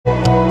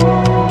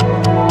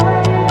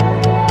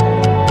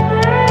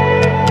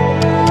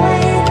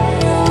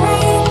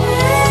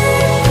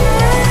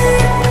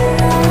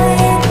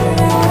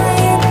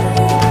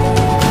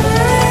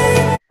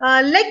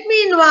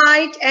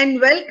and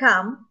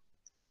welcome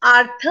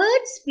our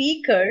third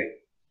speaker,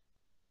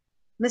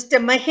 Mr.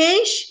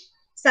 Mahesh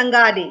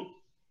Sangade.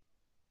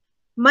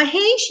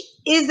 Mahesh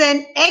is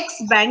an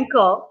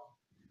ex-banker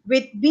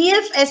with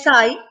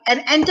BFSI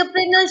and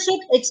entrepreneurship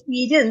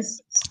experience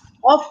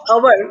of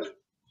over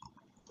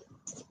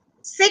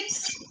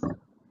 6+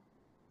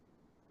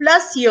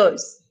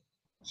 years.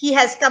 He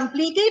has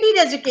completed his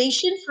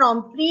education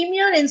from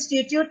premier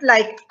institute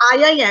like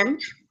IIM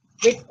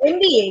with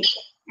MBA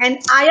and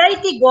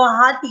IIT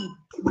Guwahati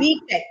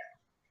BTech.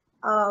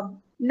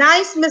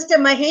 Nice, Mr.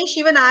 Mahesh.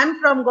 Even I am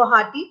from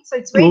Guwahati, so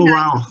it's very Oh, nice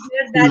wow. to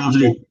hear that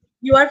Lovely.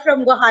 you are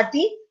from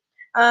Guwahati.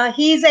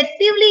 He is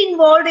actively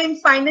involved in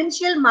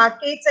financial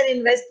markets and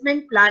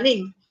investment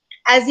planning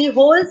as he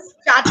holds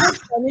Chartered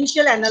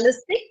Financial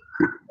Analytic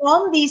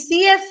from the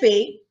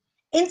CFA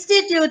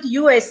Institute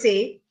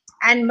USA,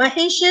 and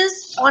Mahesh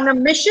is on a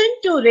mission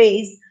to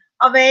raise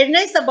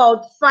awareness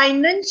about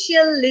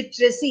financial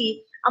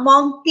literacy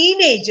among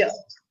teenagers.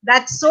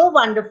 That's so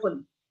wonderful.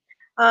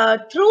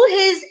 Through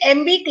his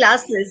MB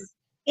classes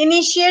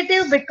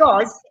initiative,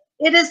 because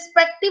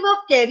irrespective of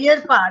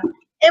career path,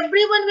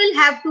 everyone will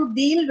have to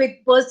deal with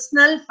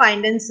personal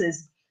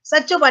finances.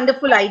 Such a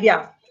wonderful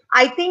idea.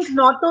 I think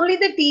not only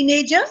the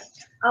teenager,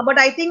 but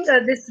I think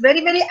this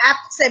very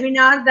apt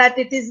seminar that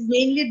it is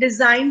mainly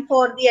designed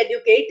for the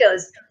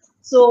educators.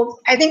 So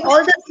I think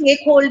all the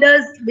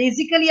stakeholders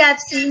basically have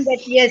seen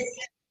that yes,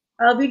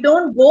 we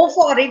don't go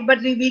for it, but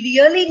we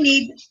really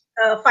need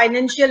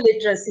financial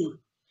literacy.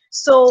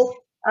 So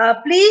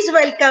please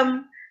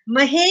welcome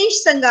Mahesh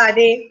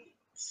Sangade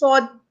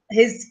for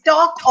his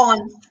talk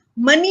on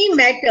Money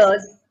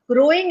Matters,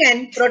 Growing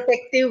and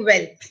Protective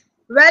Wealth.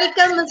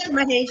 Welcome, Mr.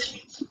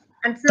 Mahesh.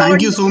 And floor Thank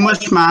is you so yours.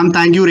 much, ma'am.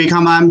 Thank you,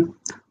 Rekha, ma'am.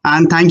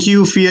 And thank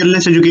you,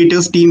 Fearless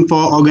Educators team,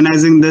 for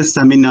organizing this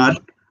seminar.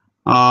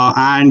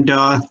 And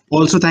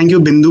also thank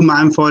you, Bindu,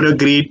 ma'am, for a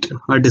great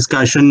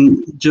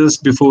discussion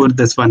just before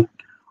this one.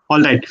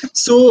 All right.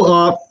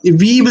 So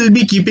we will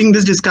be keeping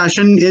this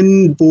discussion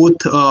in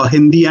both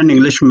Hindi and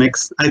English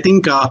mix. I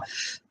think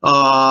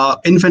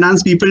in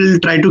finance, people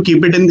try to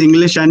keep it in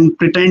English and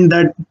pretend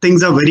that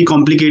things are very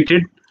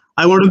complicated.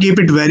 I want to keep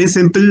it very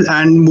simple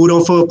and more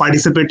of a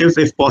participative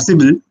if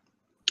possible.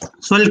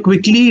 So I'll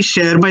quickly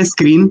share my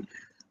screen.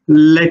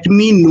 Let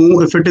me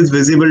know if it is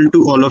visible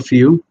to all of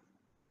you.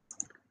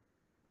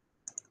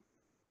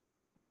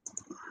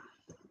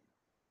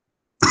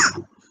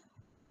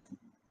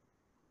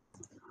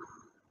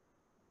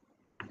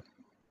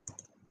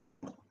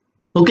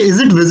 Okay, is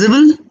it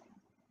visible?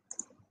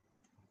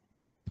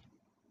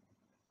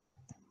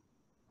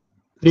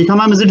 Rekha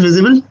ma'am, is it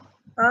visible?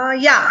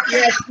 Yeah,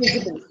 yes,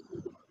 visible.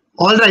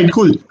 All right,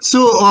 cool.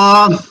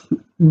 So,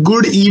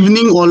 good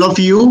evening, all of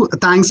you.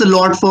 Thanks a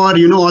lot for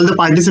all the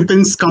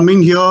participants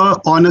coming here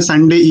on a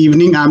Sunday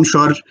evening. I'm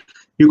sure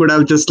you could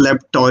have just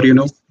slept or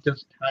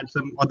just had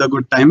some other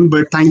good time.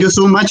 But thank you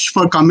so much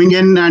for coming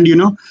in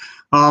and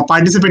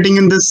participating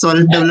in this self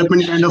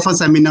development kind of a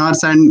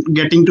seminars and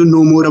getting to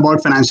know more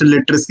about financial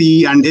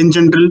literacy and in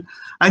general.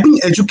 I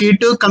think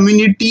educator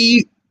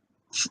community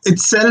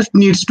itself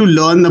needs to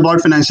learn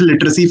about financial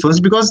literacy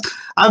first because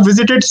I've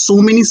visited so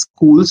many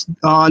schools.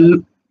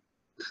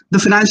 The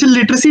financial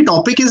literacy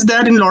topic is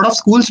there in a lot of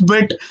schools,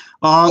 but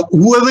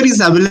whoever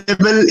is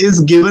available is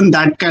given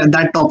that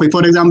topic.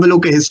 For example,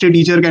 okay, history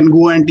teacher can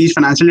go and teach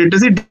financial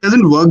literacy. It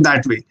doesn't work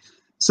that way.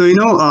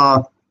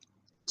 So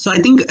so I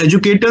think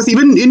educators,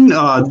 even in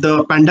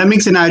the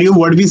pandemic scenario,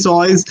 what we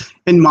saw is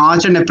in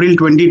March and April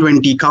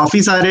 2020,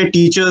 काफी सारे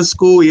teachers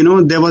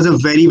को there was a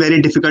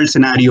very difficult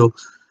scenario.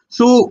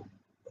 So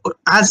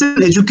as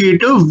an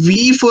educator,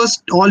 we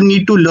first all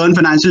need to learn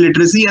financial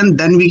literacy and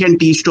then we can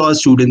teach to our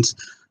students.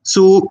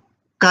 So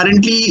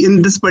currently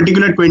in this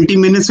particular 20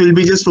 minutes, we'll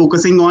be just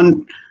focusing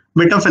on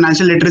better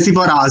financial literacy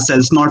for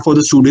ourselves, not for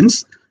the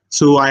students.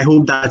 So I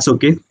hope that's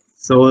okay.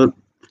 So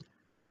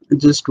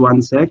just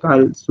one sec,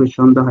 I'll switch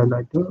on the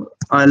highlighter.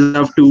 I'll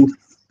have to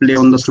play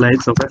on the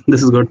slides. Okay,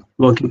 this is good,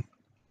 working.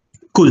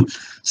 Cool.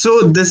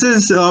 So this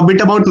is a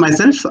bit about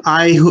myself.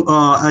 I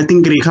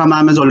think Rekha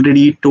ma'am has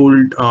already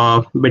told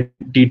bit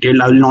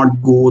detail. I will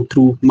not go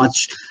through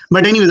much,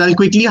 but anyways, I'll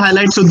quickly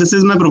highlight. So this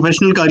is my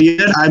professional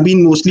career. I've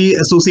been mostly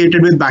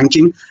associated with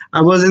banking.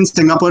 I was in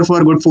Singapore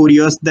for a good 4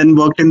 years, then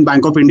worked in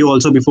Bank of India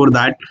also before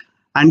that.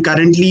 And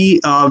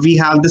currently, we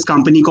have this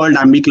company called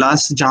Ambi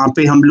Class, जहाँ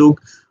पे हम लोग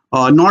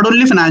not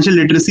only financial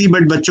literacy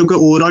but बच्चों के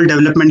overall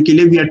development के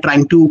लिए we are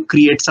trying to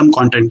create some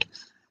content.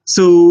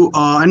 So,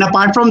 and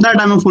apart from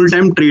that, I'm a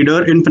full-time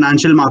trader in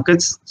financial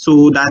markets.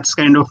 So that's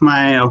kind of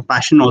my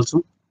passion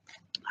also.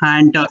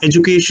 And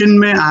education,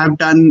 mein, I have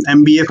done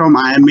MBA from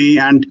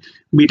IMA and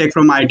BTech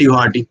from IIT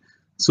Guwahati.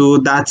 So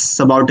that's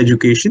about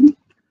education.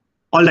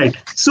 All right.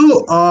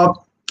 So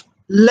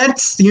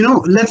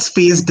let's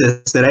face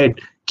this, right?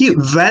 Ki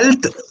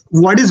wealth,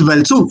 what is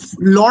wealth? So a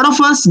lot of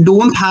us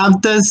don't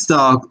have this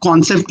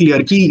concept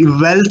clear. Ki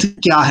wealth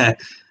kya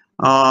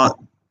hai?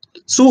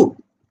 So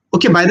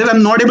okay, by the way,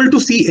 I'm not able to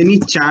see any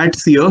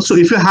chats here. So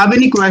if you have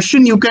any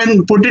question, you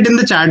can put it in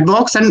the chat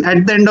box and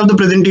at the end of the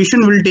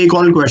presentation, we'll take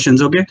all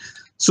questions. Okay.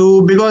 So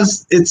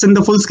because it's in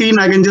the full screen,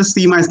 I can just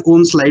see my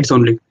own slides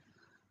only.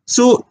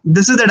 So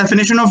this is the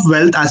definition of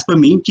wealth as per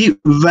me. Ki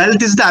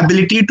wealth is the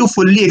ability to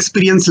fully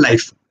experience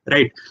life,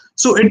 right?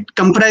 So it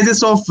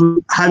comprises of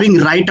having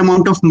right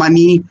amount of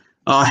money,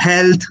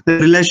 health,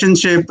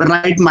 relationship,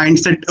 right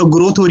mindset, a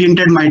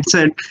growth-oriented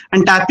mindset,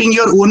 and tapping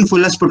your own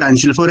fullest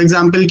potential. For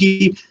example,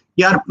 कि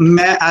यार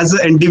मैं as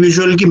an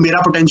individual कि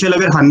मेरा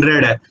potential अगर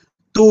 100 है,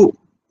 तो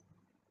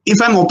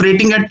if I'm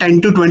operating at 10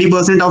 to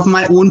 20% of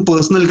my own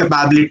personal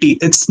capability,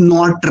 it's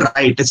not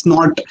right. It's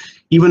not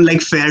even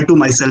like fair to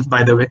myself, by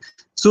the way.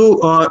 So,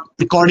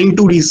 according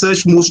to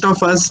research, most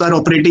of us are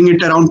operating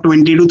at around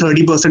 20 to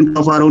 30%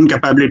 of our own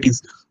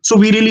capabilities. So,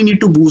 we really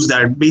need to boost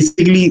that.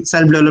 Basically,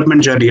 self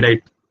development journey,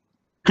 right?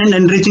 And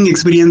enriching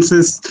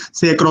experiences,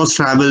 say across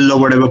travel or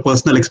whatever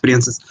personal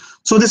experiences.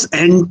 So, this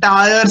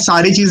entire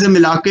sari cheeze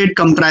milake, it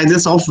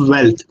comprises of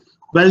wealth.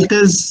 Wealth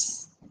is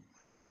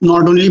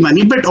not only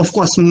money, but of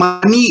course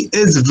money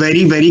is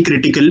very very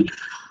critical.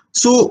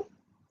 So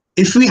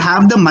if we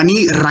have the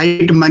money,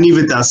 right money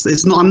with us,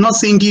 it's no, I'm not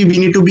saying we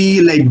need to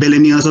be like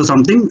billionaires or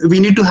something.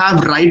 We need to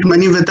have right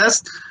money with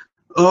us.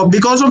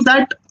 Because of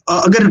that,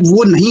 अगर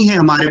वो नहीं है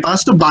हमारे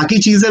पास तो बाकी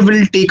चीजें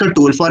will take a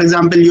toll. For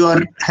example,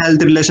 your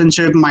health,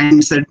 relationship,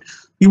 mindset,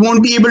 you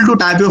won't be able to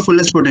tap your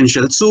fullest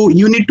potential. So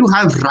you need to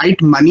have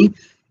right money.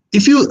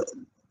 If you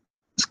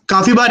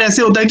काफी बार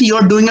ऐसे होता है कि you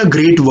are doing a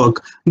great work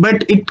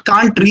but it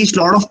can't reach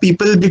lot of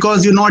people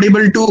because you not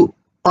able to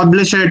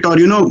publish it or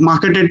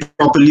market it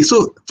properly. So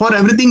for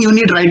everything you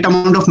need right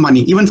amount of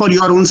money, even for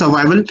your own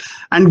survival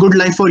and good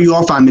life for your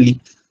family.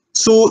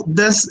 So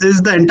this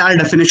is the entire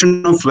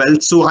definition of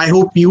wealth. So I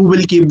hope you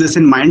will keep this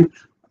in mind.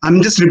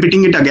 I'm just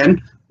repeating it again.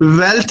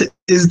 Wealth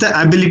is the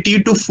ability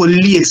to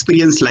fully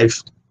experience life.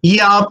 ये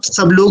आप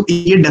सब लोग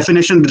ये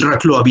definition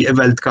रख लो अभी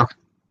wealth का,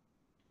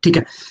 ठीक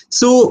है?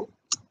 So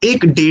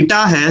एक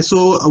डेटा है. So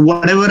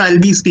whatever I'll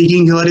be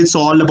speaking here, it's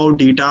all about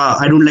data.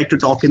 I don't like to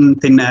talk in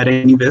thin air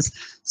anyways.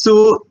 So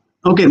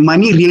okay,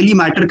 money really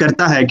matter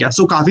करता है क्या?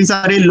 So काफी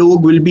सारे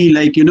लोग will be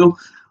like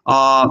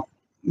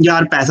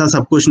यार पैसा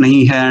सब कुछ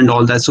नहीं है and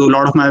all that. So a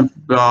lot of my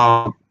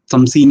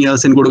some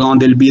seniors in Gurgaon,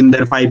 they'll be in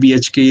their 5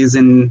 BHKs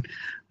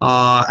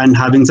and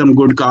having some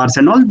good cars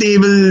and all. They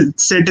will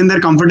sit in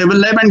their comfortable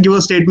life and give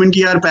a statement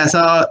कि यार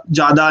पैसा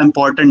ज़्यादा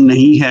important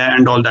नहीं है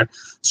and all that.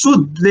 So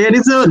there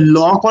is a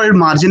law called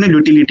marginal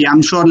utility.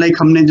 I'm sure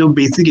like हमने जो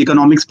basic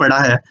economics पढ़ा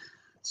है.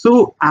 So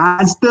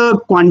as the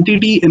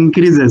quantity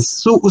increases,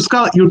 so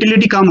उसका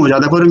utility कम हो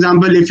जाता है. For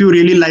example, if you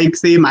really like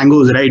say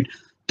mangoes, right?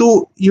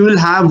 So you will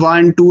have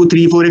 1, 2,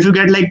 3, 4. If you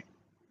get like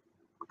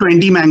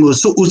 20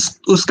 mangoes, so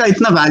उसका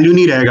इतना value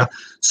नहीं रहेगा.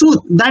 So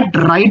that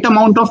right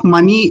amount of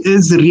money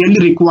is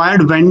really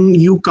required when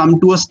you come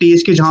to a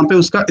stage के जहाँ पे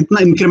उसका इतना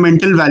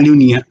incremental value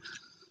नहीं है.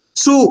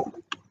 So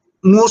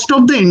most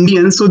of the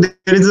Indians, so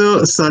there is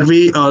a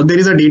survey, there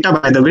is a data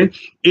by the way,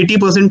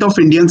 80% of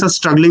Indians are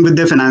struggling with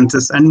their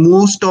finances and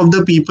most of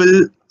the people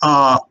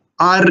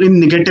are in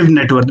negative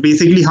net worth.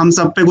 Basically, हम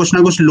सब पे कुछ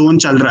ना कुछ loan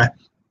चल रहा है.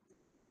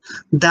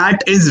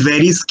 That is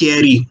very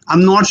scary.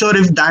 I'm not sure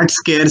if that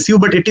scares you,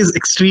 but it is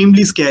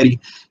extremely scary.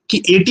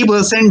 कि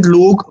 80%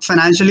 लोग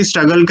financially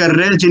struggle कर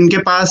रहे हैं जिनके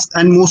पास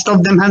and most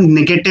of them have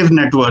negative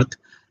net worth.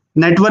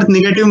 Net worth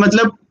negative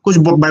मतलब कुछ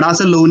बड़ा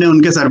सा लोन है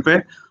उनके सर पे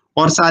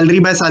और सैलरी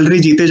बाय सैलरी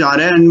जीते जा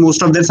रहे हैं and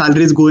most of their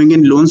salary is going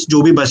in loans.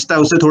 जो भी बचता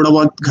है उससे थोड़ा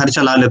बहुत घर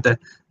चला लेते हैं.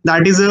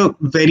 That is a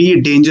very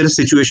dangerous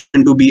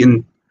situation to be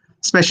in,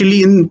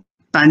 specially in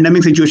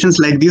pandemic situations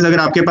like this. अगर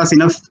आपके पास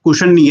इनफ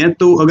कुशन नहीं है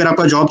तो अगर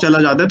आपका जॉब चला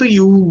जाता है तो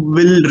you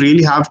will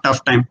really have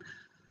tough time.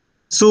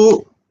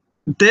 So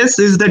this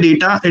is the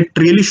data. It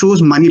really shows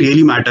money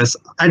really matters.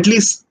 At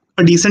least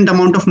a decent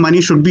amount of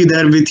money should be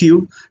there with you,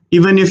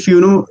 even if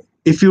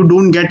if you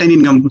don't get an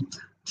income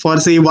for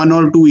say 1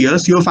 or 2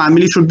 years, your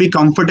family should be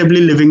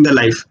comfortably living the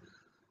life.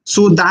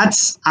 So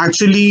that's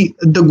actually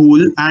the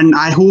goal, and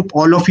I hope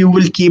all of you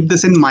will keep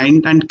this in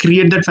mind and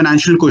create that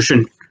financial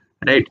cushion,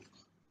 right?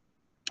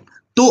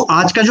 तो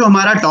आज का जो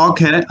हमारा talk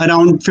है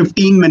around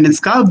 15 minutes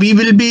का, we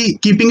will be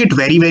keeping it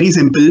very very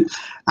simple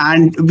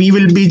and we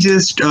will be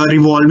just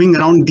revolving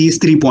around these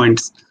 3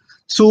 points.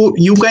 So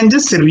you can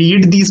just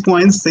read these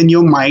points in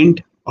your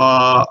mind.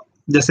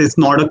 This is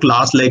not a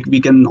class, like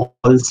we can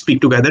all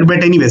speak together,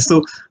 but anyway, so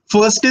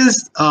first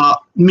is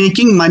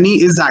making money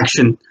is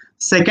action,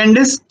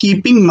 second is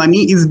keeping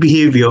money is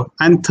behavior,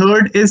 and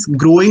third is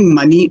growing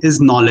money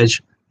is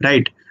knowledge,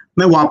 right?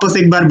 मैं वापस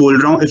एक बार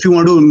बोल रहा हूँ. If you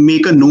want to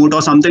make a note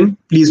or something,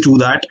 please do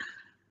that.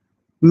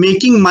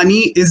 Making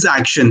money is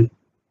action,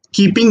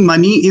 keeping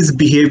money is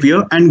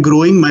behavior, and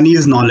growing money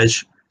is knowledge.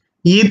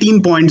 ये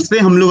 3 points पे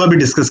हम लोग अभी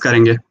डिस्कस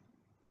करेंगे.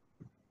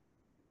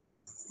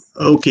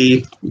 ओके,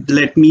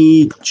 लेट मी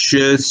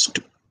जस्ट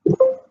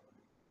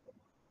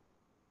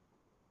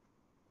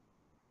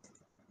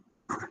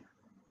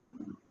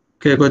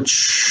कुछ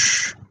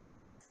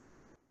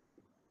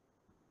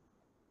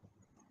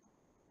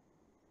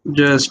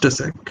just a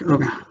sec.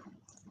 Okay,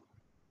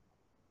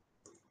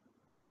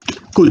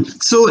 cool.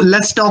 So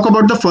let's talk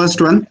about the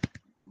first one.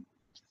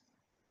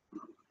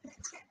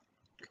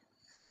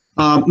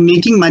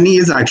 Making money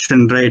is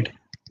action, right?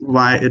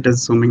 why it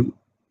is zooming.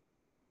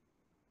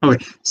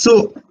 Okay,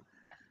 so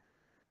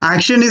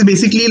action is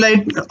basically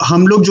like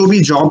हम लोग जो भी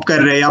job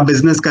कर रहे हैं या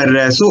business कर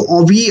रहे हैं,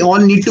 so we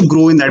all need to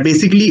grow in that,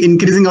 basically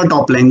increasing our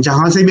top line,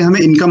 जहां से भी हमें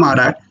इनकम आ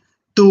रहा है.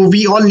 तो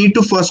we all need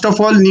to first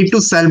of all need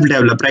to self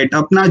develop, right?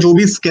 अपना जो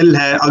भी स्किल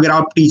है, अगर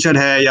आप टीचर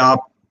है या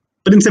आप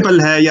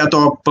प्रिंसिपल है या तो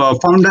आप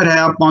फाउंडर है,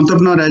 आप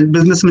एंटरप्रेन्योर है,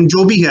 बिजनेसमैन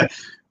जो भी है,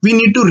 we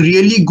need to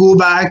really go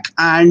back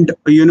and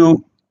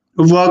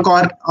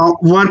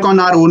work on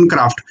our own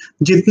craft.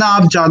 जितना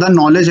आप ज्यादा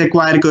नॉलेज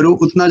एक्वायर करो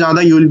उतना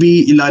ज्यादा you will be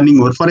learning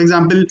more. For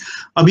example,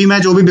 अभी मैं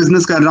जो भी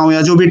बिजनेस कर रहा हूँ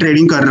या जो भी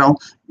ट्रेडिंग कर रहा हूँ,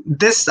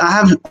 this I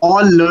have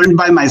all learn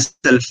by my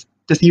self.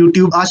 जैसे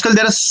यूट्यूब, आजकल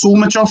there are so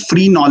much of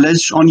free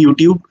knowledge on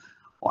YouTube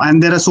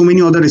and there are so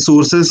many other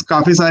resources.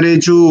 काफी सारे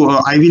जो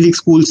ivy league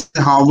schools,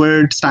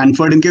 Harvard,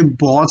 Stanford, इनके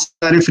बहुत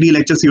सारे फ्री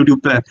लेक्चर्स यूट्यूब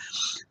पे है.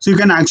 So you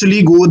can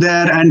actually go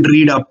there and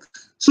read up.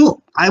 So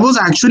I was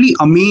actually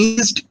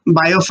amazed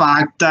by a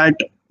fact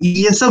that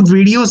ये सब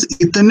वीडियोस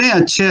इतने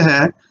अच्छे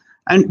हैं,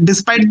 and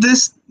despite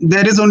this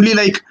there is only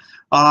like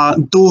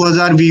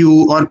 2000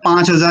 view और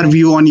 5000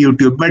 view on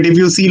YouTube. But if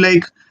you see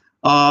like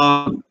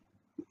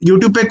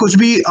YouTube पे कुछ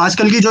भी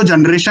आजकल की जो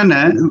जनरेशन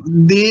है,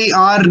 they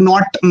are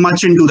not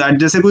much into that.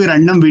 जैसे कोई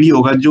रैंडम वीडियो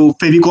होगा जो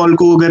फेविकॉल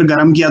को अगर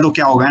गर्म किया तो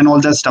क्या होगा and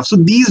all that stuff. So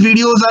these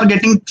videos are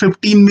getting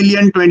 15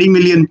 million, 20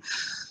 million.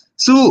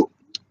 So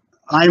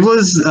I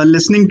was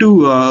listening to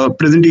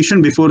presentation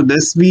before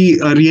this. We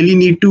really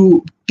need to,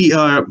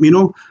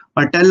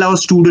 tell our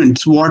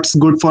students what's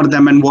good for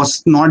them and what's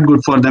not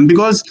good for them.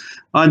 Because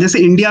just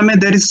India, mein,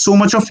 there is so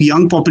much of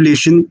young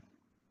population.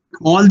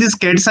 All these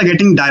kids are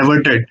getting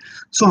diverted.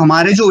 So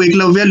हमारे जो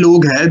एकलव्य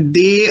लोग हैं,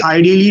 they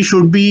ideally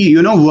should be,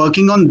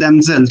 working on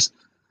themselves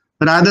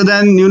rather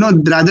than,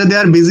 rather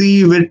they are busy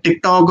with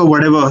TikTok or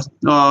whatever,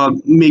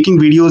 making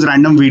videos,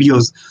 random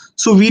videos.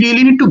 So we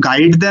really need to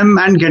guide them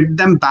and get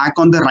them back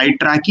on the right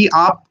track कि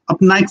आप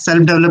अपना एक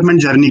self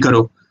development journey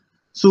करो.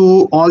 So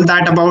all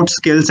that about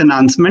skills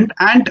enhancement.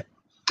 And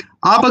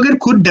आप अगर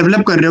खुद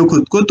develop कर रहे हो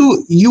खुद को, तो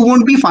you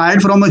won't be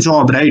fired from a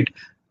job, right?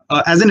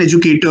 As an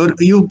educator,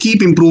 you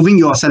keep improving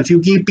yourself, you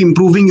keep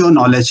improving your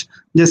knowledge.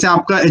 जैसे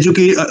आपका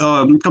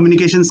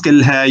कम्युनिकेशन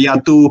स्किल है या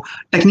तो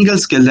टेक्निकल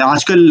स्किल है.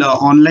 आजकल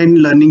ऑनलाइन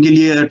लर्निंग के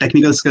लिए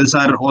technical skills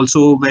are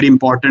also very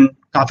important.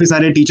 काफी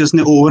सारे टीचर्स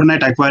ने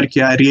ओवरनाइट एक्वायर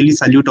किया है. Really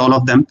salute all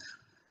of them.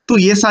 तो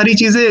ये सारी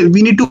चीजें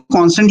we need to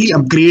constantly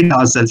upgrade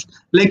ourselves.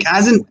 Like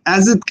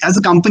as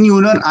a company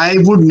owner, I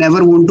would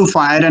never want to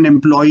fire an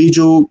employ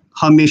जो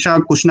हमेशा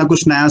कुछ ना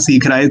कुछ नया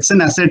सीख रहा है. It's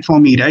an asset for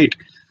me, right?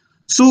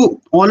 So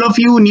all of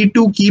you need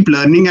to keep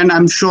learning, and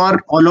I'm sure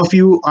all of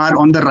you are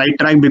on the right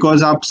track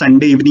because आप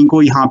Sunday evening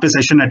को यहाँ पे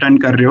session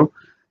attend कर रहे हो.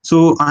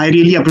 So I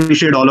really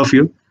appreciate all of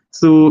you.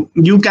 So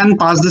you can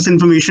pass this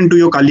information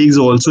to your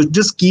colleagues also.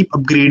 Just keep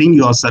upgrading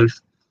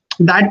yourself.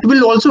 That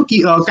will also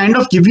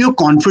kind of give you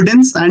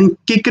confidence and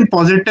kick in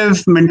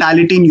positive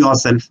mentality in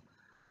yourself.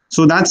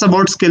 So that's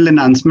about skill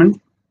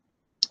enhancement.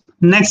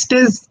 Next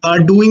is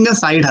doing a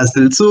side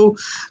hustle. So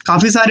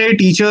काफी सारे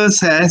teachers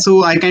है, so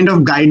I kind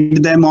of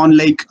guide them on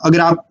like अगर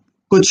आप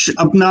कुछ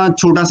अपना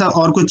छोटा सा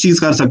और कुछ चीज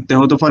कर सकते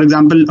हो. तो for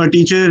example, a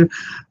teacher,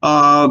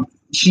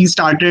 she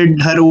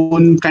started her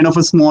own kind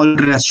of a small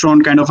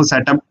restaurant kind of a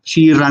setup.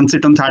 She runs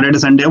it on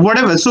Saturday, Sunday,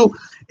 whatever. So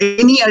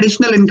any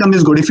additional income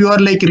is good. If you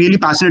are like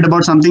really passionate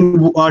about something,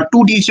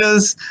 two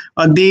teachers,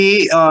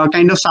 they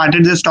kind of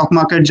started their stock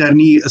market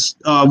journey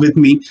with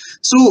me.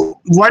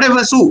 So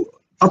whatever. So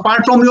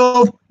apart from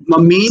your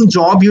main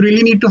job, you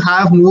really need to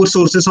have more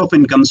sources of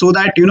income so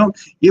that,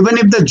 even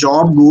if the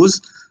job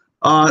goes,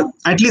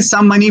 at least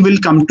some money will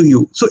come to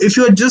you. So if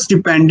you're just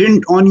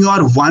dependent on your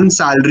one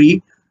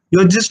salary,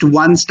 you're just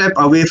one step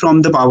away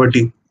from the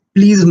poverty.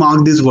 Please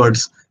mark these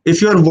words.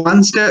 If you're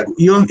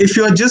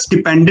just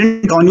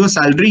dependent on your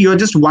salary, you're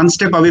just one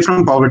step away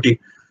from poverty.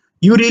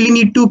 You really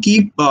need to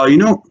keep,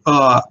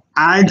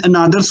 add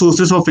another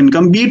sources of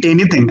income, be it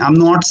anything. I'm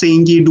not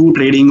saying you do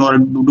trading or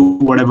do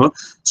whatever.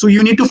 So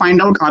you need to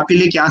find out आपके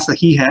लिए क्या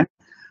सही है.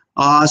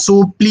 So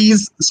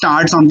please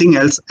start something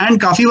else. And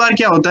काफी बार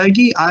क्या होता है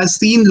कि I've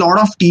seen lot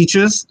of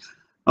teachers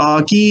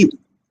कि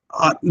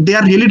they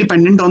are really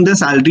dependent on their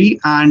salary,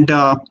 and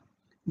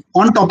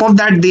on top of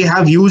that they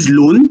have huge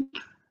loan,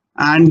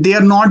 and they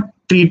are not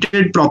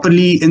treated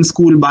properly in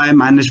school by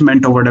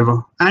management or whatever.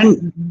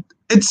 And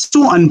it's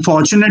so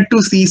unfortunate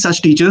to see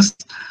such teachers.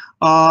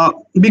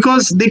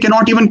 Because they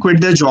cannot even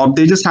quit their job.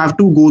 They just have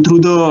to go through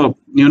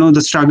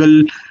the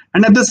struggle.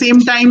 And at the same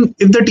time,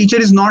 if the teacher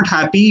is not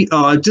happy,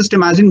 just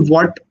imagine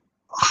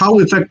how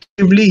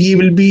effectively he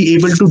will be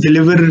able to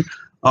deliver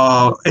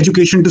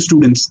education to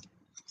students.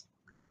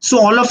 So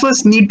all of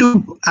us need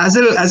to, as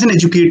an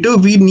educator,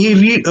 we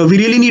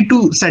really need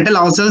to settle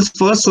ourselves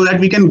first so that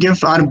we can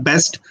give our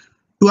best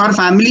to our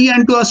family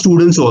and to our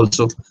students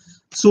also.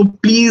 So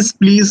please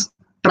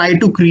try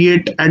to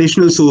create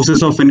additional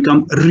sources of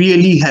income.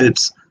 Really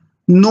helps.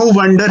 No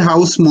wonder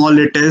how small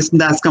it is.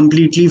 That's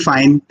completely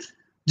fine.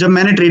 जब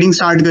मैंने trading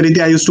start करी थी,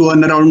 I used to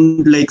earn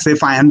around like say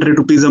 500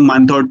 rupees a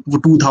month और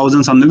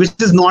 2000 something,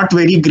 which is not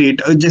very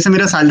great. जैसे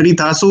मेरा salary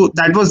था, so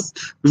that was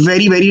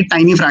very very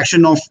tiny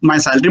fraction of my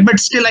salary, but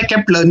still I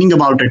kept learning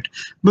about it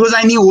because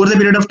I knew over the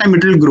period of time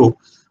it will grow.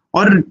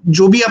 और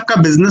जो भी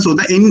आपका business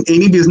होता है, in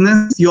any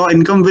business your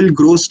income will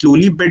grow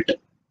slowly, but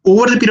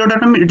over the period of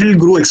time it will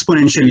grow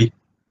exponentially,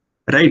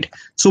 right?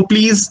 So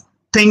please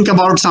think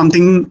about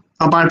something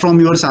apart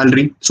from your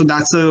salary. So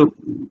that's a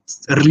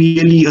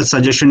really a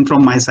suggestion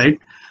from my side.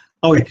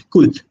 Okay,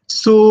 cool.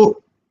 So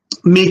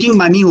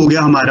making money ho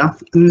gaya hamara.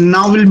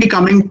 Now we'll be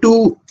coming to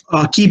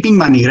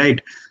keeping money,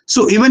 right?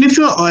 So even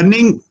if you're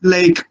earning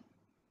like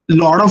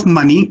lot of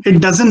money,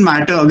 it doesn't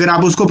matter अगर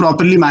आप उसको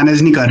properly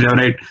manage नहीं कर रहे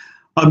हो, right?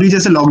 अभी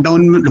जैसे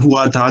lockdown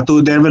हुआ था तो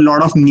there were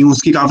lot of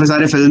news की काफी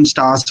सारे फिल्म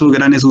स्टार्स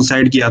वगैरह ने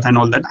सुसाइड किया था and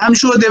all that. I am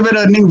sure they were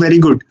earning very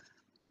good.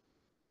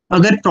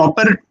 अगर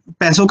प्रॉपर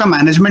पैसों का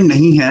मैनेजमेंट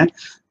नहीं है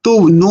तो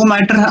नो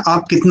मैटर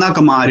आप कितना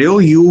कमा रहे हो,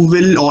 you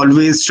will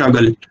always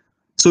struggle.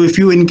 So if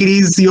you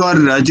increase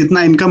your,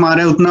 जितना इनकम आ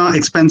रहा है उतना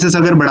एक्सपेंसेस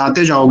अगर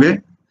बढ़ाते जाओगे,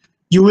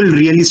 you will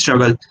really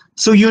struggle.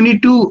 So you need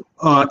to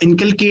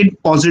inculcate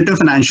positive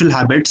financial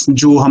habits,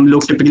 जो हम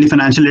लोग typically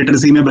financial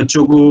literacy में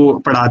बच्चों को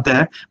पढ़ाते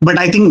हैं. But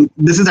I think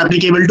this is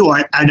applicable to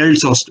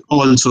adults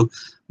also.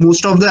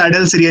 Most of the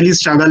adults really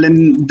struggle in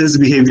this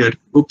behavior.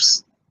 Oops.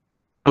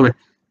 Okay.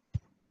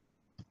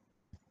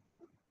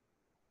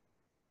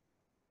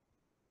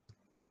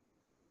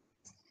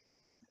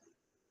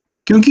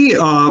 क्योंकि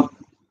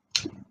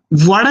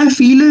what I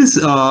feel is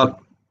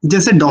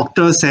जैसे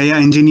डॉक्टर्स है या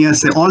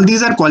इंजीनियर्स है, all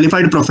these are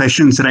qualified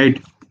professions, right?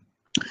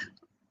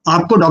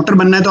 आपको doctor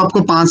बनना है तो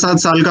आपको 5-7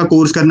 साल का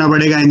कोर्स करना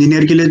पड़ेगा,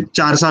 इंजीनियर के लिए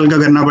 4 साल का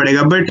करना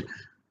पड़ेगा, but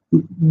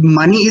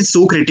money is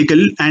so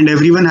critical and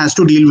everyone has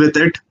to deal with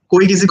it.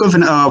 कोई किसी को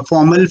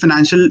फॉर्मल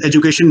फाइनेंशियल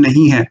एजुकेशन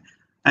नहीं है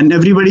and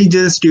everybody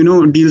just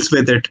deals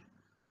with it.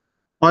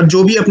 और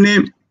जो भी अपने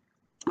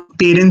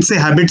पेरेंट्स से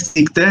हैबिट्स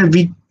सीखते हैं,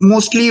 we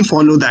mostly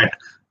follow that.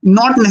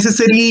 Not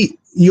necessary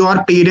your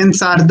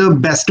parents are the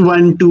best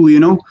one to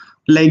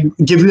like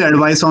give you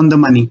advice on the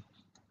money.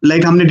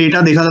 Like हमने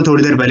डेटा देखा था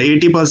थोड़ी देर पहले,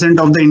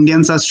 80% of the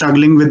Indians are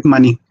struggling with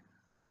money.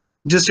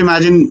 Just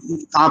imagine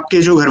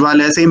आपके जो घर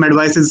वाले हैं, same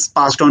advice is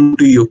passed on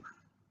to you.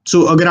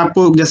 So अगर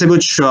आपको जैसे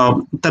कुछ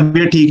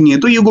तबीयत ठीक नहीं है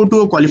तो you go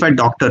to a qualified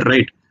doctor,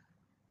 right?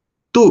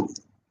 तो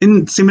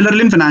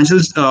similarly in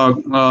financial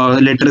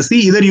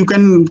literacy, either you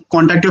can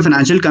contact your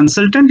financial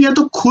consultant या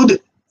तो खुद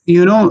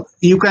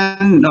you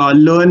can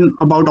learn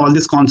about all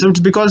these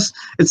concepts because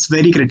it's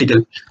very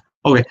critical.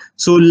 Okay,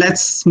 so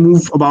let's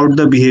move about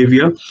the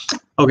behavior.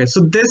 Okay,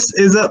 so this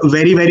is a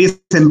very very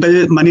simple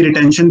money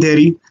retention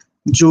theory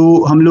जो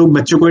हम लोग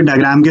बच्चों को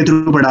diagram के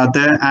through पढ़ाते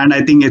हैं, and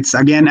I think it's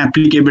again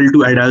applicable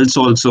to adults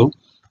also.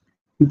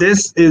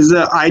 This is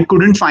I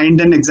couldn't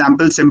find an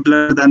example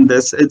simpler than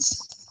this. It's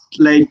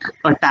like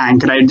a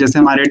tank, right? जैसे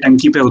हमारे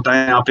टंकी पे होता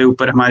है, यहाँ पे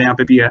ऊपर हमारे यहाँ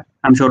पे भी है.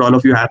 I'm sure all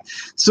of you have.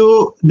 So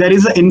there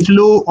is an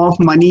inflow of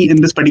money in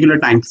this particular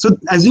tank. So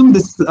assume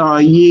this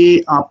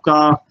ये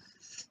आपका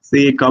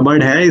से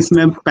कबर्ड है,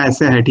 इसमें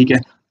पैसे है, ठीक है?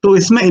 तो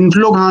इसमें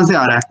इनफ्लो कहाँ से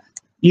आ रहा है?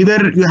 Either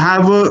you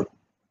have a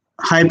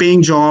high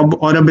paying job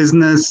or a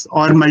business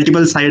or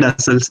multiple side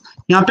hustles.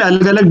 यहाँ पे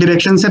अलग अलग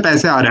डायरेक्शन से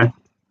पैसे आ रहे हैं.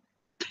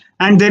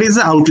 And there is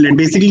an outlet.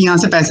 Basically यहाँ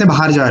से पैसे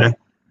बाहर जा रहे हैं.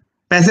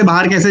 पैसे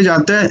बाहर कैसे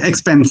जाते हैं?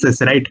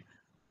 Expenses, right?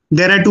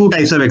 There are two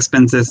types of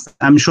expenses.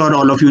 I'm sure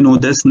all of you know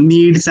this.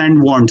 Needs and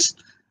wants.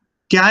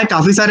 क्या है,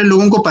 काफी सारे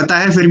लोगों को पता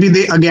है, फिर भी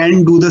they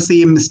again do the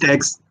same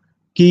mistakes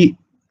कि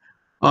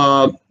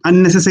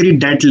unnecessary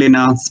debt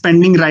लेना,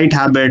 spending right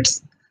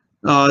habits.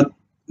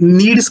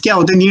 Needs क्या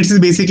होते हैं? Needs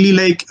is basically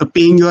like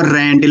paying your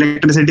rent,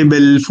 electricity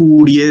bill,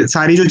 food. ये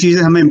सारी जो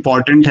चीजें हमें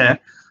important है.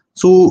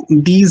 So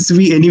these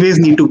we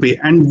anyways need to pay.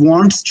 And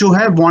wants जो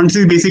है, wants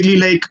is basically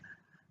like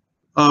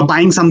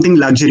buying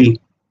something luxury.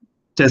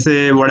 जैसे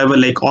whatever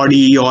like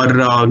Audi or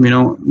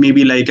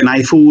maybe like an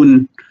iPhone.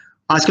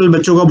 आजकल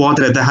बच्चों का बहुत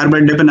रहता है, हर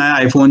बर्थडे पे नया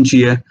iPhone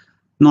चाहिए.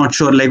 Not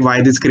sure like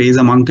why this craze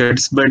among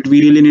kids, but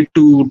we really need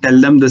to tell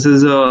them this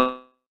is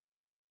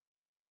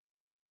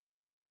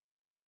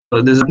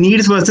this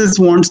needs versus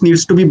wants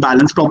needs to be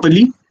balanced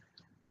properly.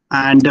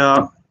 And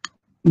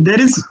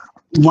there is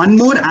one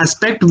more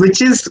aspect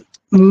which is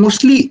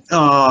mostly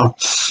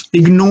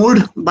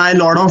ignored by a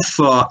lot of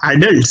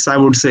adults, I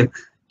would say,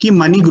 कि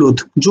money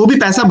growth. जो भी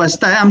पैसा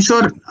बचता है, I am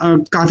sure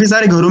काफी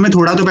सारे घरों में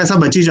थोड़ा तो पैसा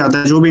बच ही जाता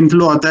है, जो भी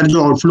इनफ्लो आता है,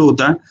 जो आउटफ्लो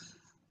होता है,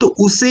 तो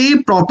उसे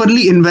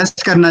प्रॉपरली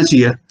इन्वेस्ट करना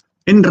चाहिए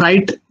इन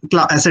राइट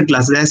एसेट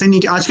क्लासेस. ऐसे नहीं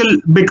कि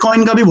आजकल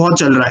बिटकॉइन का भी बहुत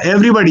चल रहा है.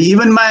 Everybody,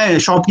 even my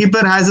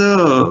shopkeeper has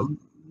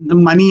a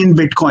money in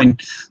bitcoin.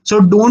 So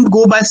don't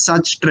go by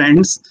such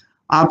trends.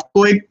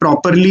 आपको एक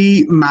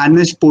प्रॉपरली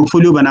मैनेज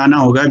पोर्टफोलियो बनाना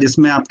होगा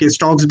जिसमें आपके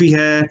स्टॉक्स भी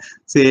है,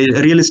 से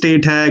रियल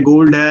एस्टेट है,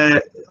 गोल्ड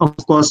है, ऑफ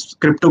कोर्स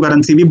क्रिप्टो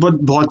करेंसी भी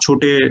बहुत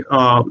छोटे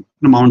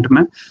अमाउंट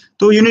में.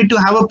 तो you need to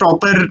have a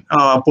proper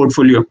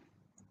portfolio,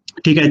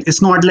 ठीक है?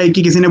 इट्स नॉट लाइक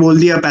कि किसी ने बोल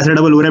दिया पैसे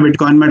डबल हो रहा है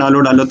बिटकॉइन में,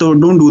 डालो. तो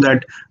don't do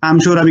that. I am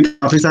sure अभी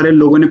काफी सारे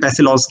लोगों ने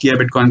पैसे लॉस किया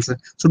बिटकॉइन से.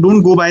 सो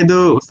don't go by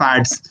the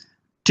fads.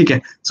 ठीक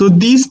है. So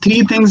these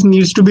three things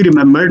needs to be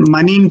remembered: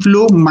 money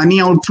inflow, money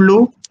outflow,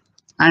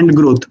 and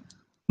growth.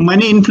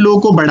 Money inflow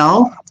को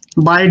बढ़ाओ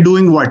by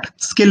doing what?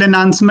 Skill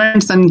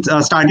enhancements and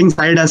starting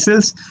side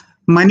hustles.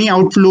 Money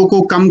outflow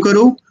को कम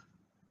करो.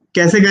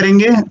 कैसे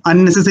करेंगे?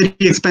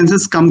 Unnecessary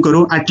expenses कम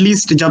करो.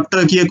 At least जब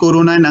तक ये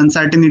कोरोना एंड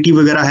अनसर्टेनिटी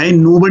वगैरह है,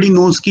 नोबडी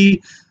नोज कि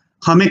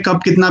हमें कब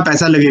कितना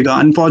पैसा लगेगा.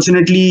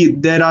 Unfortunately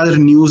there R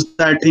news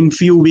that in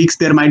few weeks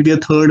there might be a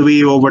third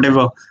wave और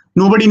व्हाटएवर.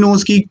 नोबडी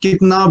नोज कि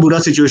कितना बुरा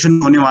सिचुएशन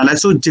होने वाला है.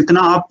 सो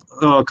जितना आप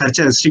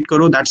खर्चा रिस्ट्रिक्ट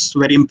करो, that's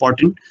very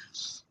important.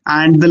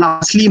 And the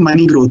lastly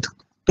money growth.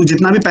 तो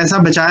जितना भी पैसा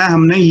बचाया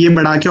हमने, ये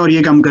बढ़ा के और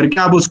ये कम करके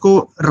आप उसको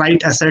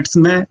राइट एसेट्स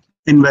में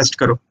इन्वेस्ट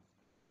करो.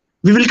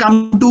 We will come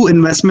to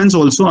investments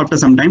also after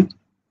some time.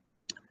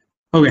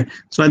 Okay,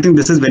 so I think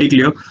this is very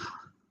clear.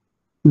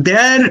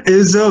 There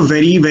is a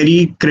very,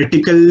 very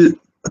critical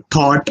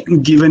thought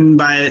given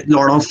by a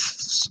lot of,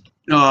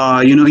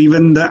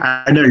 even the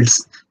adults,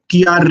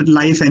 कि यार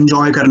life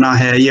enjoy करना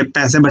है, ये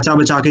पैसे बचा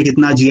बचा के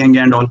कितना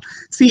जिएंगे and all.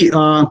 See,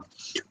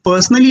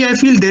 personally, I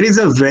feel there is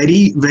a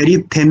very,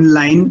 very thin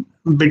line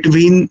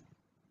between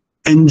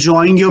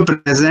enjoying your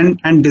present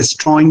and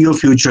destroying your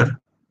future.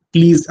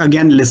 Please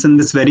again listen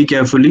this very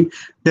carefully.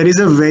 There is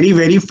a very,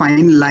 very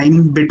fine line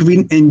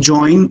between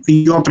enjoying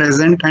your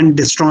present and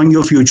destroying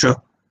your future.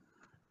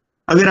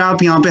 अगर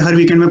आप यहाँ पे हर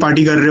weekend में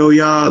party कर रहे हो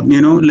या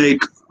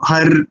like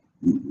हर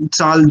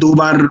साल 2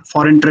 बार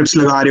फॉरेन ट्रिप्स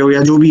लगा रहे हो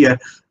या जो भी है,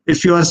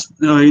 if you are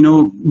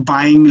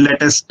buying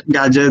latest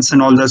gadgets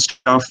and all that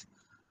stuff,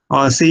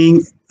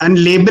 saying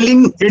and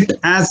labeling it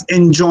as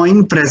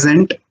enjoying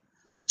present,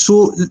 so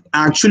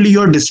actually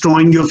you're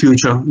destroying your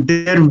future.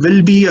 There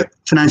will be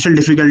financial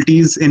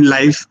difficulties in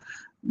life.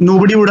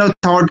 Nobody would have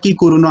thought कि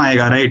corona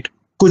आएगा, right?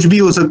 कुछ भी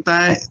हो सकता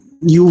है.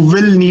 You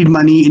will need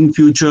money in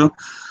future.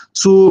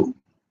 So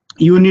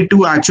you need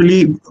to actually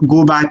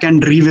go back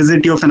and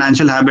revisit your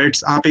financial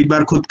habits. आप एक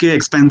बार खुद के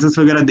expenses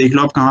वगैरह देख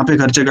लो, आप कहाँ पे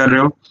खर्चे कर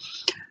रहे हो.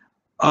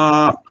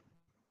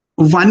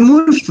 One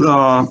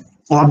more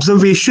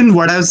observation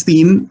what I've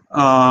seen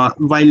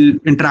while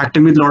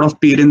interacting with a lot of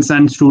parents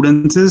and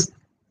students is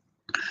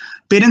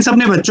parents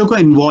अपने बच्चों को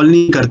इन्वॉल्व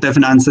नहीं करते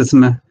फाइनेंसेस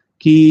में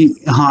कि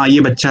हाँ ये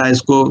बच्चा है,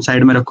 इसको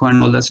साइड में रखो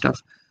and all that stuff.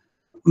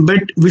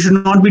 But we should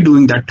not be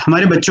doing that.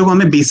 हमारे बच्चों को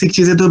हमें बेसिक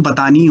चीजें तो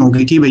बतानी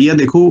होगी कि भैया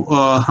देखो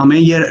हमें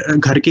ये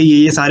घर के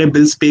ये सारे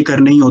बिल्स पे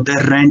करने ही होते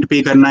हैं, रेंट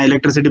पे करना है,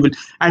 electricity bill.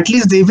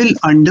 At least they will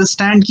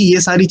understand कि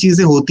ये सारी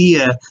चीजें होती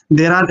है.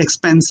 There are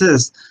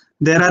expenses,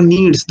 there are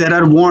needs, there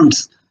are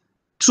wants.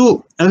 So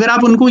अगर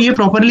आप उनको ये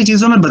प्रॉपरली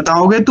चीजों में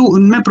बताओगे तो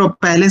उनमें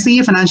पहले से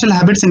ये फाइनेंशियल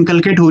हैबिट्स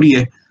इनकलकेट हो रही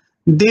है.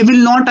 They will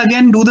not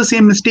again do the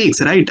same mistakes,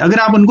 right? अगर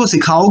आप उनको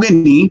सिखाओगे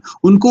नहीं,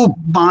 उनको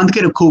बांध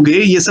के रखोगे,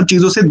 ये सब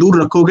चीजों से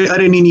दूर रखोगे,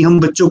 अरे नहीं हम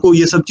बच्चों को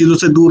ये सब चीजों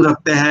से दूर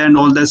रखते हैं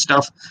and all that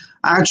stuff,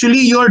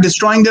 actually you are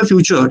destroying their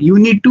future. You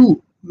need to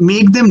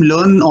make them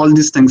learn all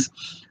these things.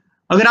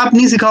 अगर आप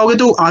नहीं सिखाओगे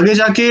तो आगे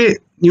जाके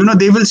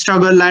they will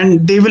struggle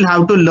and they will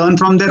have to learn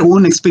from their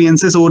own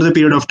experiences over the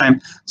period of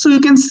time. So you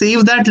can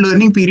save that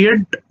learning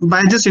period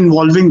by just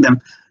involving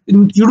them.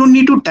 You don't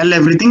need to tell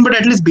everything, but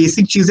at least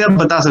basic चीजें आप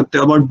बता सकते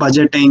हो about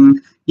budgeting,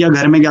 या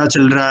घर में क्या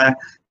चल रहा है,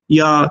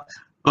 या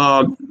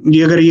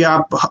ये अगर ये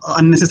आप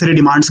unnecessary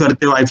demands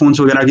करते हो iPhones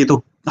वगैरह की,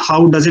 तो how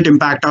does it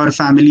impact our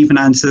family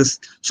finances?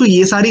 So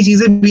ये सारी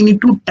चीजें we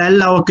need to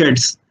tell our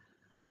kids.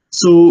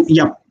 So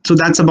yeah, so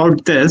that's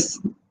about this.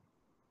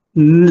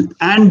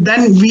 And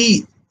then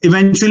we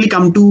eventually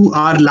come to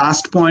our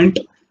last point.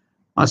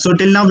 So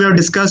till now we have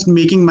discussed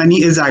making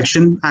money is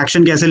action.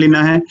 Action कैसे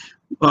लेना है.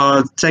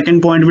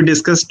 Second point we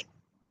discussed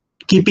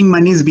keeping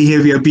money is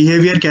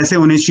behavior कैसे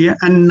होने चाहिए.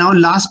 And now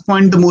last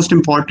point, the most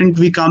important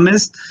we come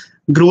is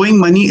growing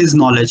money is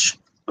knowledge.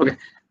 Okay,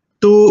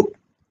 so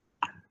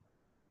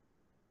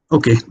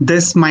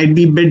this might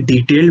be a bit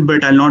detailed,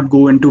 but I'll not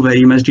go into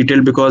very much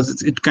detail because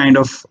it's kind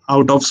of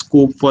out of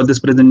scope for this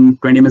 20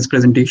 minutes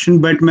presentation.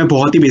 But मैं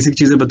बहुत ही basic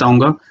चीजें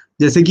बताऊंगा,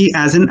 जैसे कि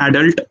as an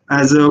adult,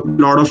 as a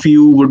lot of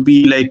you would be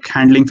like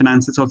handling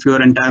finances of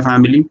your entire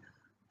family,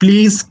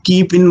 please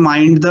keep in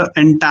mind the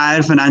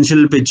entire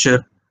financial picture.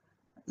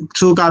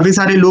 So काफी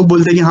सारे लोग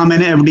बोलते हैं कि हाँ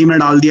मैंने एफडी में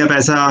डाल दिया,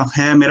 पैसा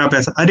है मेरा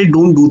पैसा. अरे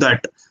डोंट डू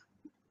दैट.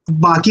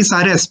 बाकी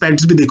सारे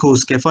एस्पेक्ट्स भी देखो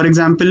उसके. फॉर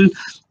एग्जांपल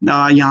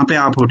यहाँ पे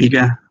आप हो, ठीक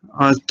है,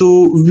 तो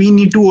we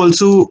need to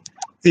also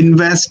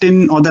invest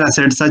in other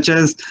assets such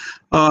as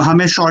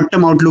हमें शॉर्ट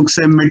टर्म आउटलुक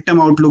से, मिड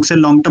टर्म आउटलुक से,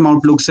 लॉन्ग टर्म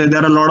आउटलुक से,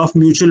 there are lot of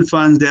mutual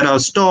funds, there are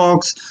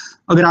stocks.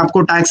 अगर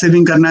आपको टैक्स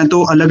सेविंग करना है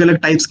तो अलग अलग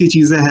टाइप्स की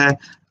चीजें हैं.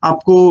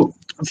 आपको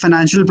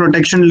फाइनेंशियल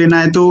प्रोटेक्शन लेना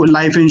है तो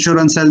life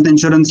insurance, health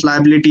insurance,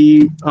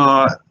 liability,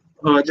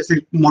 जैसे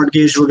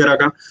मॉर्गेज वगैरह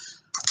का.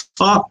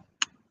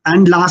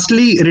 And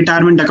lastly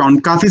retirement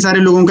account. काफी सारे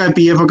लोगों का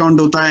पीएफ अकाउंट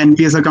होता है,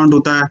 एनपीएस अकाउंट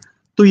होता है.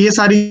 तो ये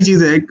सारी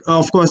चीजें,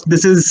 of course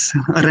this is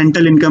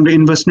rental income,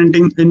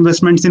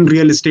 investments in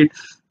real estate.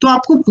 तो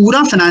आपको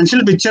पूरा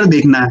फाइनेंशियल पिक्चर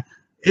देखना है.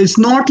 इट्स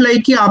नॉट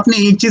लाइक कि आपने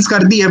एक चीज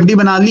कर दी, एफडी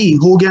बना ली,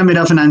 हो गया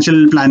मेरा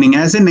फाइनेंशियल प्लानिंग.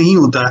 ऐसे नहीं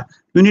होता है.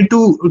 You need to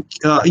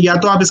या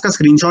तो आप इसका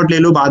स्क्रीनशॉट ले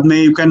लो बाद में.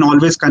 You can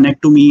always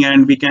connect to me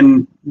and we can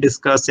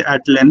discuss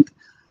at length.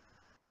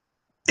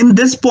 In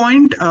this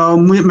point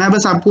मैं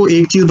बस आपको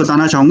एक चीज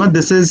बताना चाहूंगा,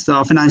 this is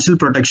financial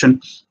protection.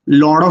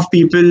 Lot of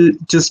people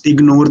just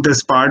ignore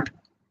this part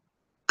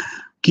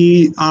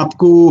कि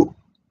आपको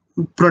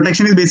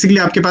प्रोटेक्शन इज बेसिकली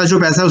आपके पास जो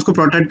पैसा है उसको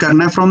प्रोटेक्ट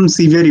करना है फ्रॉम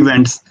सीवियर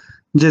इवेंट्स,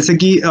 जैसे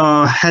कि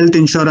health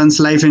insurance,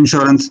 life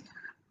insurance.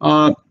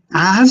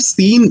 I have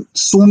seen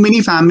so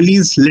many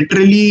families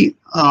literally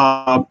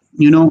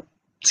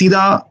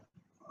सीधा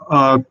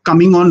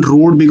coming on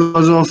road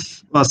because of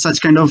such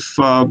kind of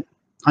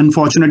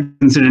unfortunate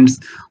incidents.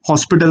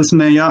 Hospitals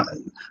में, या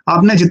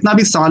आपने जितना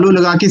भी सालों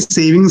लगा के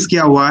सेविंग्स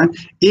किया हुआ है,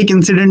 एक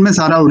इंसिडेंट में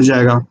सारा उड़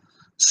जाएगा.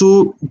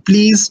 So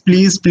please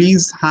please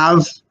please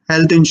have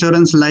health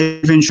insurance,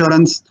 life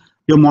insurance,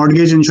 your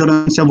mortgage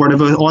insurance या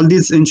whatever. All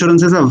these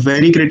insurances are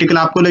very critical.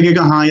 आपको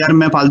लगेगा हाँ यार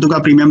मैं फालतू का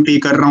प्रीमियम पे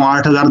कर रहा हूँ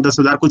 8,000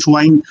 10,000, कुछ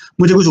हुआ ही,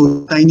 मुझे कुछ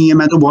होता ही नहीं है,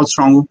 मैं तो बहुत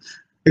स्ट्रांग हूँ.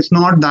 It's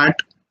not that.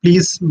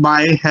 Please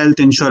buy health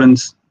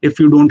insurance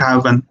if you don't have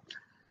one.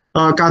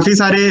 काफी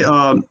सारे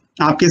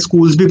आपके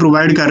स्कूल्स भी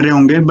प्रोवाइड कर रहे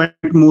होंगे,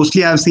 but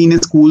mostly I have seen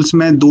schools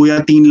में 2 या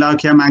 3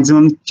 लाख या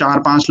मैक्सिमम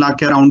 4-5 लाख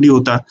के अराउंड ही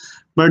होता है.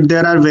 But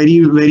there are very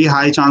very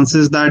high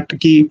chances that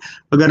कि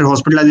अगर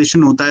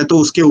हॉस्पिटलाइजेशन होता है तो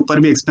उसके ऊपर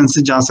भी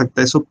एक्सपेंसेस जा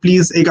सकता है. सो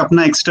प्लीज एक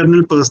अपना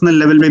एक्सटर्नल पर्सनल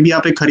लेवल पे भी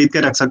आप एक खरीद के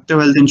रख सकते हो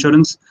health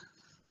insurance.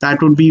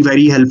 That would be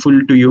very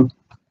helpful to you.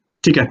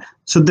 ठीक है.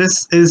 So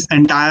this is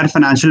entire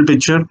financial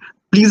picture.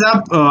 Please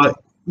आप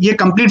ये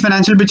कंप्लीट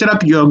फाइनेंशियल पिक्चर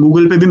आप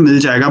गूगल पे भी मिल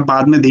जाएगा,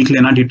 बाद में देख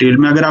लेना डिटेल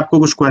में. अगर आपको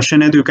कुछ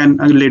क्वेश्चन है तो you can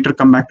later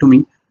come back to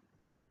me.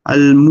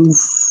 I'll move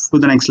to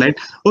the next slide.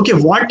 Okay,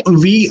 what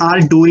we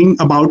are doing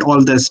about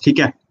all this, ठीक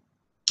है,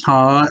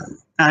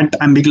 at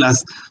Ambiclass.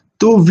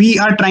 So we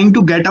are trying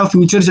to get our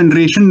future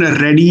generation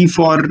ready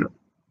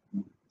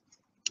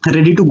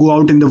to go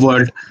out in the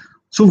world.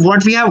 So what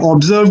we have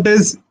observed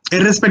is,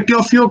 irrespective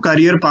of your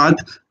career path,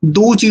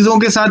 दो चीजों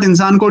के साथ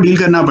इंसान को deal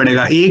करना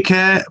पड़ेगा. एक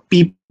है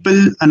people,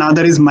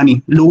 another is money.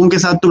 लोगों के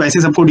साथ तो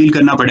वैसे सबको डील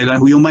करना पड़ेगा.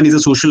 Human is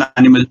a social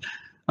animal.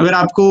 अगर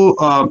आपको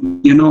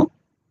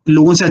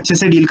लोगों से अच्छे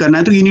से डील करना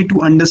है तो you need to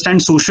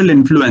understand social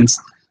influence.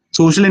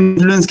 Social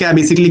influence क्या है?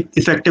 Basically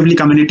effectively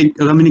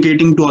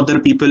communicating to other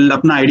people,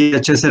 अपना आइडिया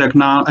अच्छे से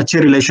रखना, अच्छे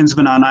रिलेशंस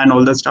बनाना and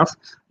all that stuff,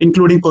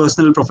 including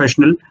personal,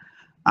 professional.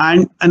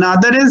 And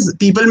another is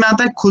people में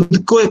आता है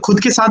खुद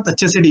के साथ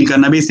अच्छे से डील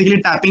करना, basically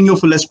tapping your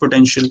fullest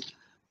potential.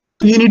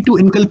 तो you need to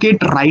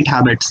inculcate right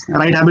habits.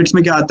 Right habits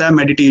में क्या आता है?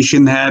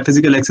 मेडिटेशन है,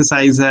 फिजिकल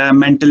एक्सरसाइज है,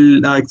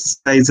 मेंटल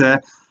एक्सरसाइज है,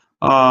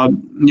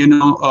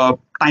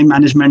 टाइम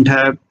मैनेजमेंट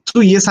है.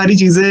 तो ये सारी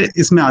चीजें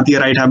इसमें आती है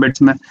राइट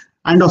हैबिट्स में.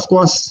 एंड ऑफ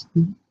कोर्स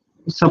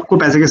सबको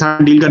पैसे के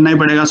साथ डील करना ही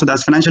पड़ेगा, सो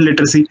दैट्स फाइनेंशियल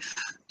लिटरेसी.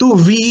 तो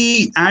we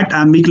at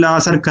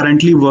Ambiclass are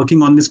currently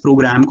working on this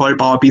program called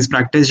power piece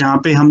practice, जहाँ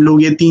पे हम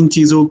लोग ये 3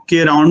 चीजों के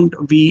around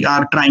we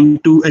are trying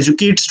to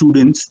educate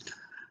students.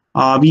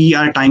 We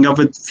are tying up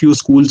with few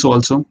schools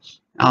also.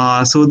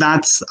 So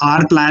that's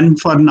our plan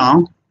for now,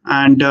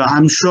 and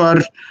I'm sure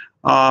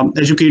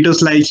educators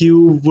like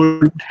you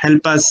would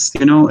help us,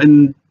 in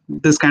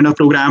this kind of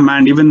program,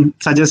 and even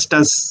suggest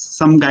us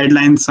some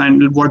guidelines and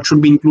what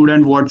should be included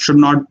and what should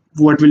not,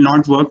 what will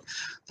not work.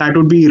 That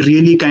would be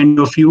really kind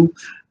of you.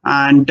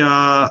 And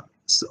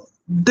so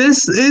this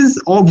is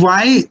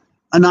why.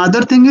 Another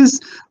thing is,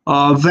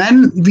 when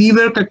we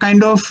were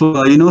kind of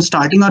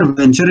starting our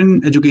venture in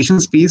education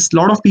space, a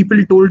lot of people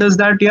told us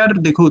that यार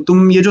देखो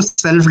तुम ये जो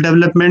self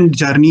development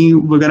journey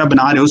वगैरह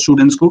बना रहे हो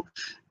students को,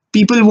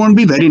 people won't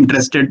be very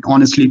interested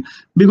honestly,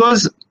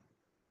 because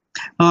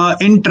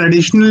in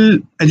traditional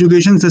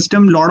education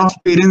system, lot of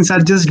parents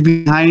are just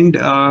behind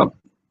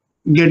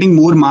getting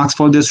more marks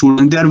for their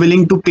students. They are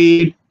willing to pay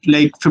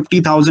like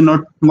 50,000 or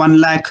 1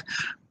 lakh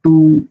to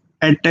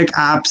edtech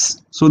apps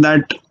so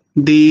that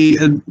the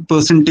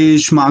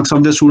percentage marks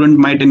of the student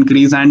might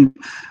increase, and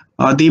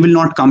they will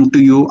not come to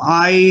you.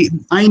 I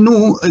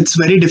know it's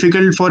very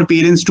difficult for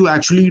parents to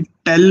actually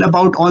tell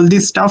about all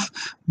this stuff,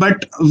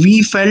 but we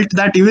felt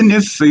that even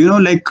if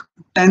like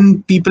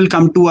 10 people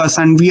come to us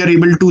and we are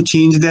able to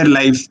change their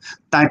life,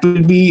 that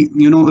will be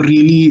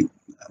really,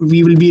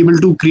 we will be able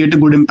to create a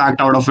good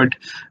impact out of it,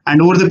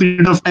 and over the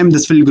period of time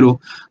this will grow.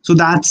 So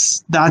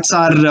that's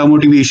our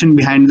motivation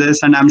behind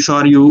this, and I'm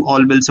sure you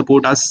all will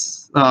support us,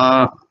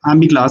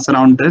 Ambiclass,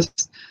 around this.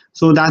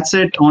 So that's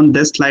it on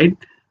this slide,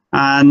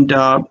 and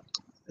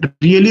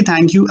really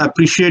thank you,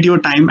 appreciate your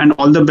time, and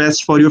all the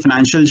best for your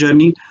financial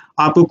journey.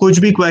 आपको कुछ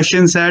भी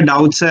questions है,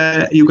 doubts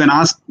है, you can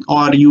ask,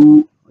 or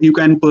you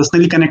can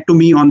personally connect to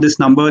me on this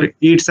number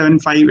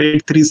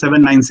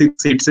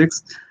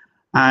 8758379686.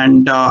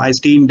 And I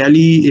stay in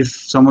Delhi. If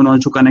someone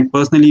wants to connect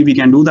personally, we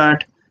can do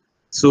that.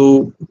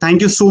 So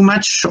thank you so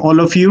much, all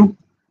of you.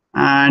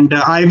 And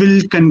I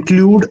will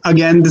conclude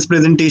again this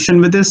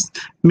presentation with this: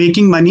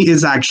 making money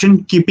is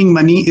action, keeping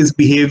money is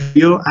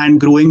behavior, and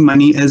growing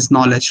money is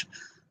knowledge.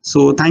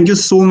 So thank you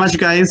so much,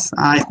 guys.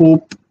 I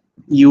hope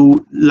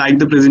you like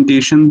the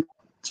presentation.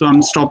 So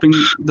I'm stopping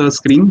the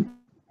screen.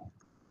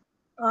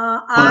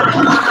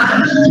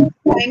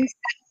 Thanks.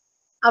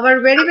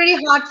 Our very, very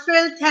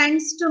heartfelt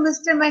thanks to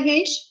Mr.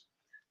 Mahesh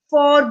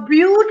for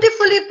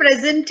beautifully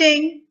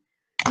presenting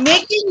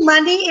making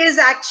money is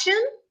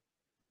action,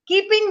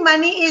 keeping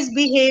money is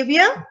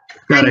behavior,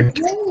 Correct. and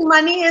giving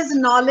money is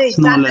knowledge.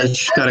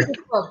 Knowledge. That's Correct.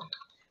 superb.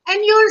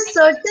 And your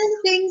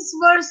certain things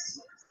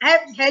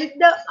have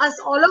helped us,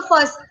 all of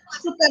us,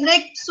 to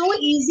connect so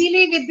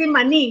easily with the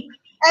money.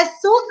 As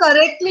so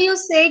correctly you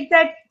said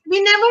that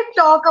we never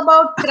talk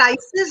about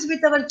crisis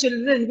with our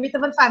children, with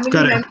our family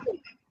Correct.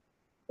 members.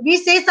 We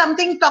say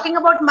something talking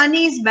about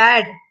money is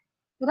bad,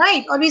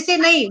 right? Or we say,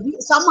 nahi,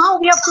 somehow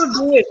we have to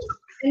do it,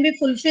 and we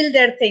fulfill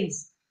their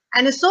things.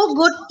 And it's so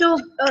good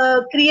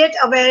to create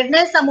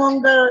awareness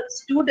among the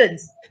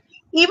students.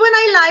 Even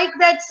I like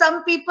that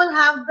some people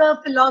have the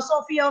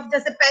philosophy of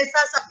jaise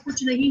paisa sab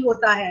kuch nahi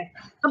hota hai,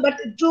 but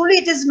truly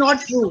it is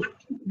not true,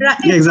 right?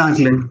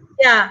 Exactly.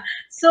 Yeah.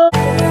 So